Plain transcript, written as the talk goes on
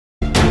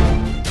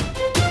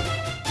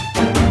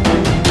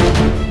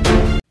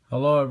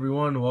Hello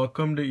everyone,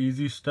 welcome to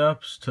Easy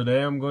Steps.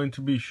 Today I'm going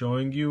to be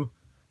showing you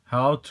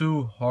how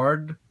to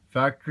hard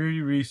factory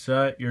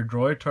reset your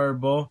Droid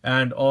Turbo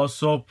and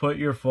also put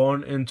your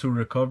phone into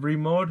recovery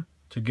mode.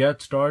 To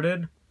get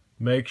started,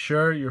 make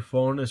sure your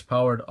phone is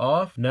powered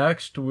off.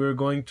 Next, we're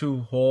going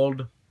to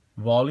hold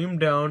volume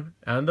down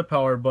and the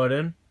power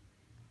button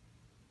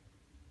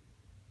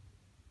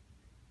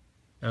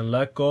and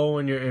let go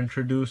when you're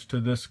introduced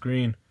to this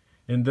screen.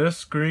 In this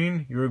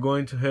screen, you're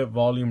going to hit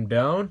volume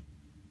down.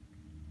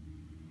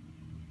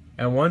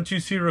 And once you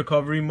see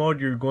recovery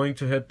mode, you're going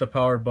to hit the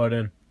power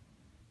button.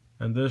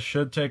 And this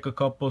should take a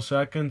couple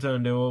seconds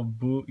and it will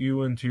boot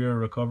you into your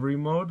recovery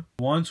mode.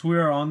 Once we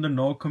are on the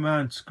no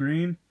command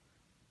screen,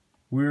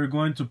 we are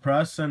going to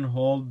press and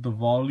hold the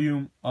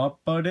volume up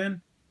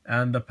button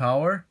and the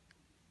power.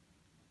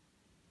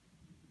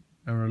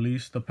 And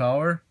release the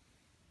power.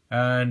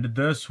 And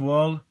this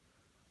will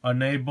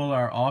enable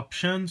our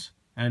options.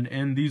 And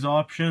in these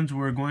options,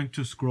 we're going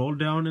to scroll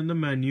down in the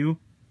menu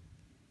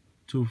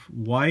to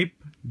wipe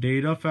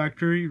data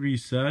factory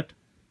reset,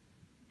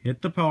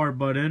 hit the power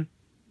button,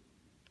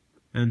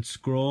 and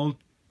scroll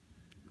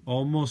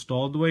almost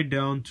all the way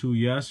down to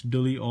yes,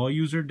 delete all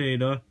user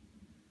data,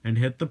 and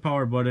hit the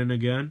power button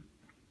again.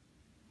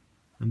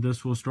 And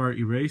this will start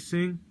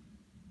erasing,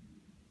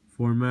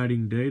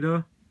 formatting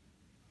data,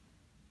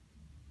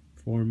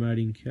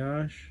 formatting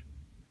cache.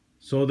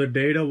 So the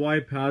data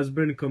wipe has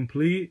been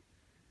complete,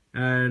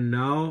 and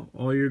now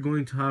all you're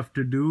going to have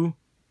to do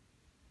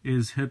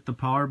is hit the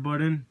power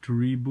button to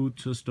reboot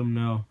system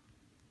now.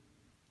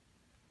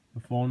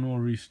 The phone will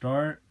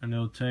restart and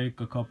it'll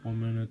take a couple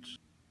minutes.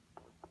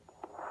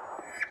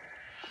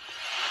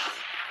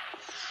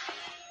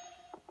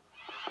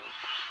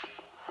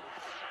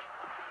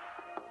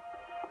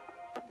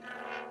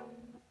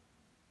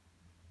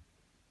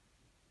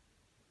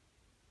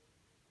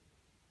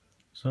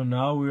 So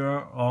now we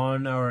are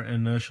on our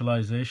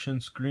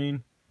initialization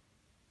screen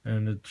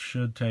and it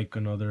should take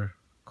another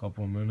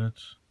couple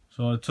minutes.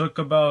 So it took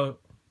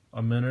about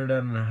a minute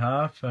and a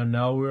half, and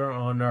now we're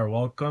on our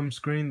welcome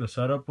screen, the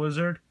setup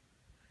wizard.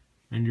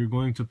 And you're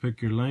going to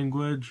pick your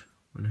language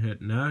and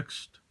hit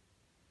next.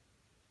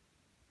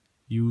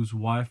 Use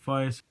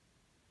Wi-Fi.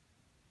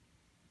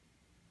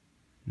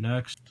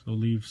 Next, so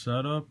leave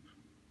setup.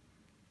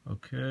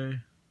 Okay.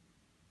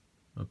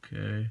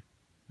 Okay.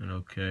 And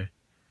okay.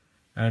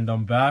 And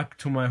I'm back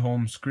to my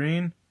home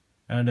screen.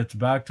 And it's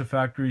back to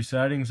factory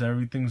settings.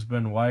 Everything's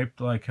been wiped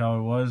like how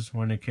it was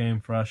when it came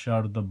fresh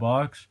out of the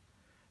box.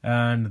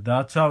 And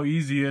that's how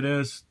easy it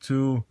is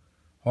to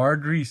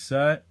hard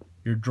reset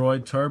your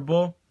Droid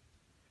Turbo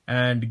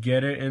and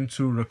get it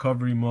into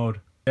recovery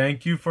mode.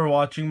 Thank you for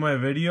watching my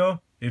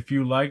video. If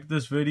you liked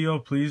this video,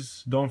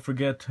 please don't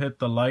forget to hit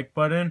the like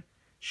button,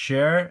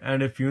 share,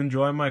 and if you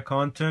enjoy my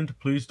content,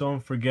 please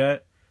don't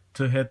forget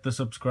to hit the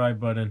subscribe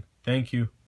button. Thank you.